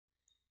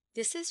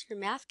This is your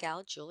Math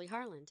Gal, Julie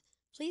Harland.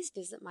 Please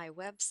visit my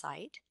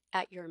website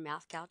at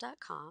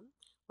yourmathgal.com,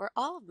 where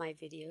all of my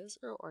videos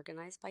are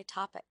organized by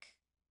topic.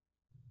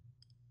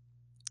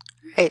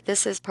 Alright,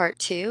 this is part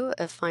 2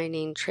 of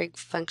finding trig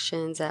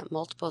functions at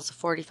multiples of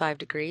 45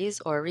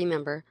 degrees, or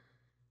remember,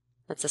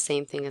 that's the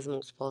same thing as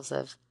multiples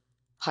of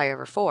pi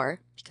over 4,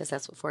 because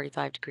that's what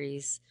 45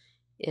 degrees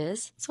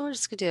is. So we're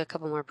just going to do a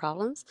couple more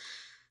problems.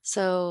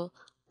 So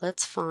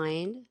let's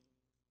find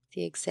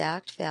the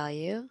exact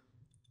value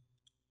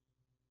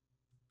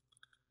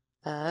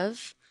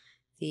of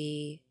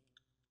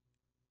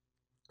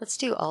let's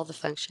do all the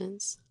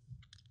functions.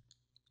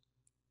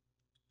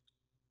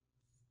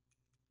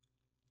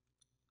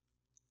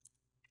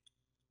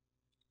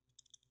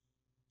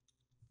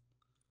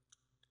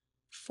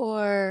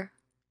 For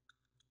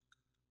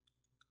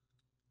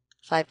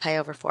 5 pi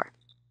over 4.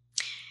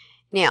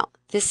 Now,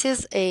 this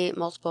is a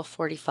multiple of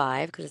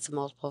 45 because it's a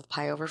multiple of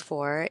pi over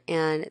 4,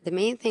 and the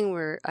main thing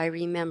I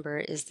remember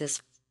is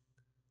this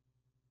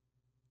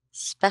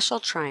special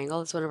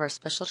triangle. It's one of our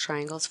special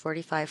triangles,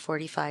 45,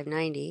 45,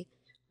 90,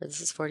 where this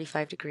is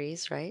 45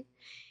 degrees, right?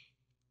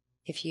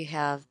 If you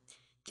have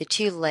the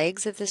two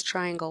legs of this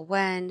triangle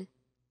 1,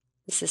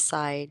 this is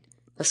side,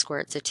 the square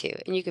root's of 2,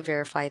 and you can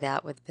verify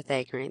that with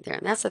Pythagorean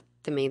theorem. That's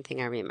the main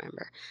thing I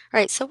remember. All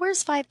right, so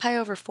where's 5 pi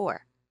over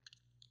 4?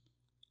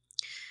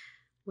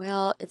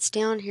 Well, it's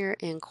down here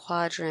in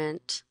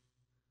quadrant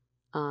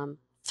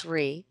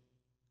 3.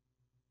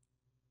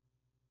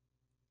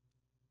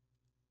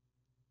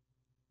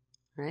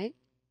 Right?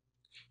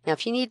 Now,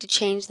 if you need to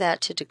change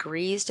that to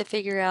degrees to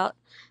figure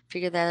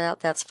that out,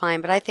 that's fine.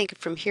 But I think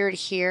from here to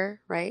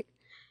here, right,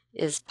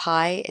 is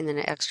pi, and then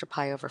an extra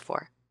pi over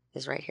 4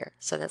 is right here.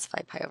 So that's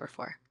 5 pi over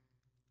 4.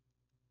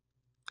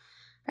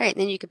 All right,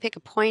 and then you can pick a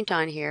point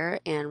on here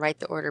and write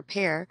the ordered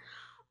pair.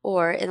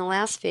 Or in the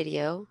last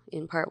video,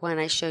 in part 1,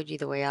 I showed you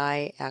the way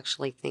I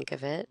actually think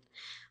of it.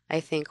 I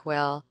think,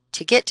 well,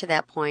 to get to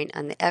that point,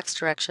 on the x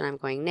direction, I'm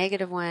going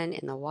 -1.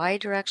 In the y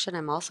direction,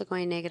 I'm also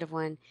going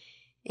 -1.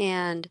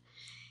 And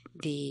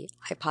the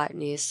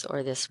hypotenuse,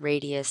 or this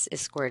radius,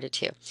 is square root of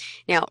 2.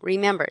 Now,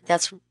 remember,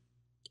 that's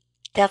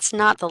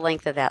not the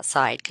length of that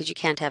side, because you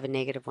can't have a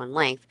 -1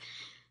 length.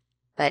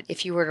 But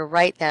if you were to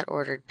write that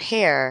ordered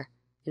pair,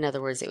 in other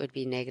words, it would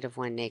be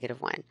 -1,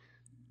 -1.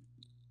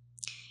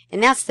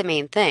 And that's the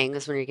main thing,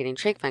 is when you're getting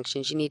trig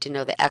functions, you need to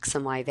know the x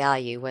and y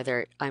value,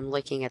 whether I'm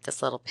looking at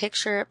this little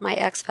picture, my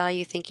x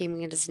value,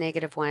 thinking it is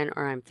 -1,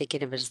 or I'm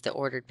thinking of it as the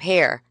ordered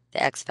pair,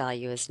 the x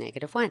value is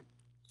 -1.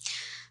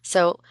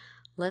 So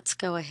let's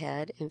go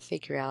ahead and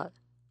figure out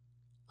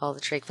all the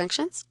trig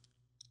functions.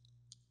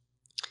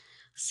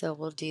 So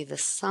we'll do the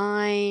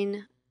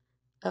sine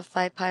of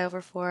 5 pi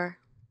over 4.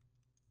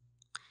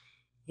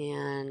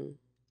 And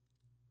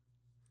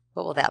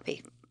what will that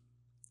be?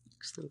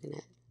 So I'm going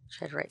to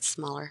try to write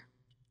smaller.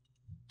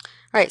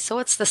 All right, so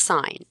what's the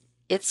sine?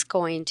 It's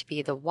going to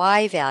be the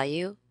y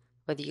value,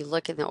 whether you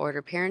look in the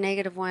ordered pair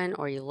 -1,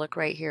 or you look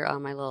right here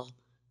on my little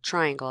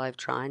triangle I've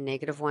drawn,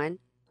 -1,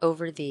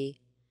 over the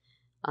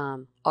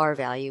r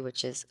value,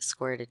 which is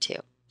square root of 2.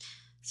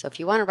 So if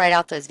you want to write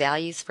out those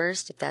values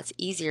first, if that's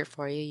easier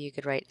for you, you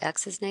could write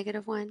x is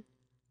 -1,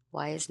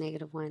 y is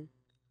 -1,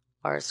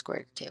 r is square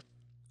root of 2.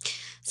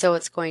 So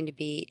it's going to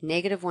be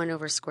 -1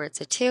 over square root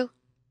of 2,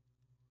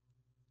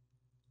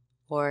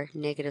 or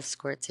negative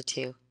square root of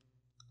 2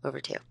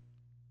 over 2.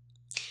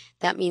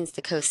 That means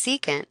the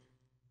cosecant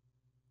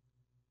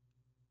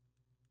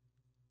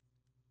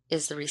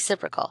is the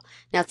reciprocal.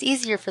 Now, it's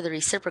easier for the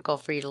reciprocal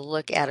for you to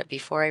look at it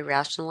before I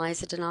rationalize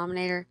the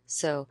denominator.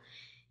 So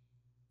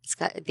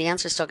the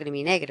answer is still going to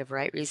be negative,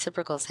 right?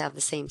 Reciprocals have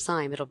the same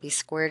sign. It'll be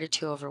square root of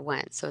 2 over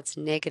 1. So it's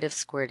negative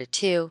square root of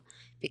 2,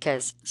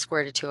 because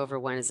square root of 2 over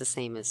 1 is the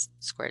same as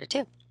square root of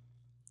 2.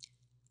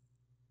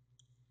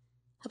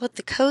 How about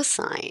the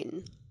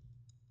cosine?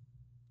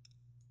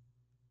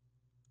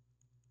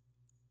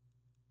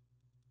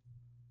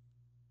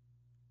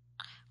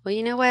 Well,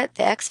 you know what?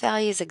 The x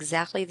value is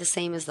exactly the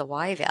same as the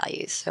y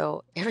value,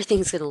 so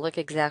everything's going to look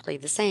exactly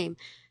the same.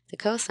 The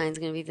cosine is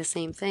going to be the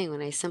same thing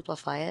when I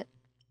simplify it.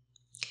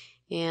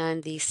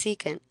 And the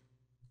secant,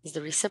 is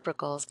the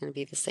reciprocal, is going to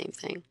be the same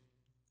thing.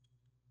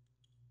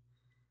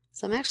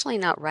 So I'm actually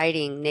not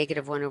writing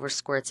 -1 over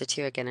square root of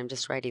 2 again. I'm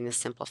just writing the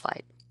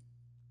simplified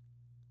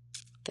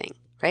thing,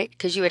 right?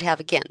 Because you would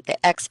have, again,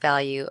 the x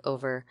value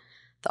over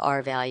the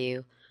r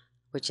value,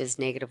 which is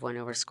 -1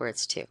 over square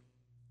root of 2.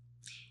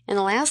 And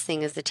the last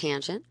thing is the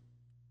tangent.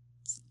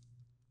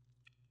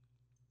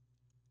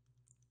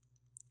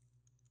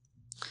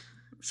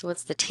 So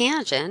what's the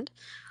tangent?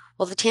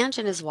 Well, the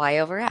tangent is y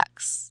over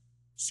x.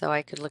 So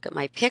I could look at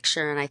my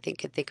picture and I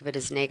could think of it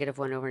as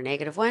 -1 over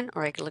 -1,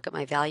 or I could look at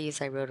my values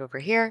I wrote over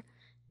here,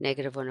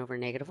 -1 over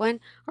 -1,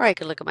 or I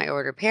could look at my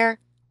ordered pair,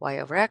 y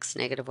over x,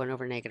 -1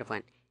 over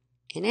 -1.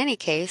 In any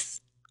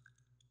case,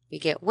 we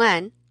get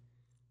 1,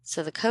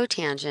 so the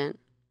cotangent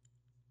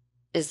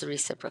is the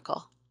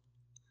reciprocal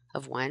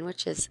of 1,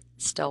 which is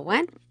still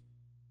 1.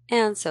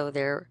 And so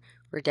there,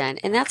 we're done.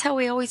 And that's how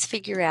we always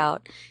figure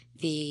out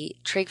the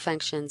trig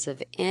functions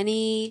of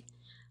any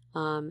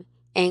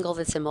angle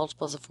that's in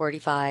multiples of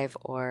 45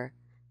 or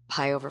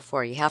pi over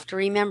 4. You have to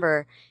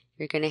remember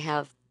you're going to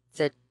have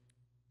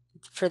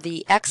for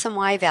the x and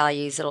y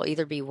values, it'll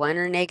either be 1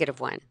 or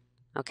 -1.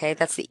 Okay,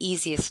 that's the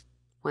easiest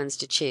ones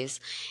to choose.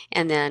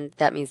 And then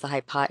that means the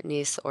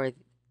hypotenuse, or I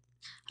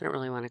don't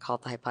really want to call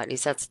it the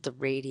hypotenuse, that's the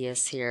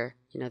radius here,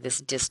 this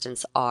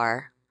distance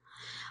r,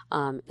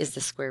 is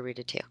the square root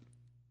of 2.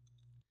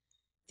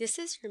 This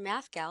is your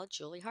math gal,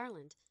 Julie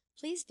Harland.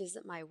 Please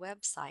visit my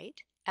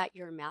website at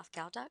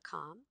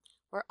yourmathgal.com,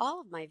 where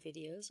all of my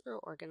videos are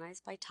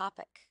organized by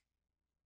topic.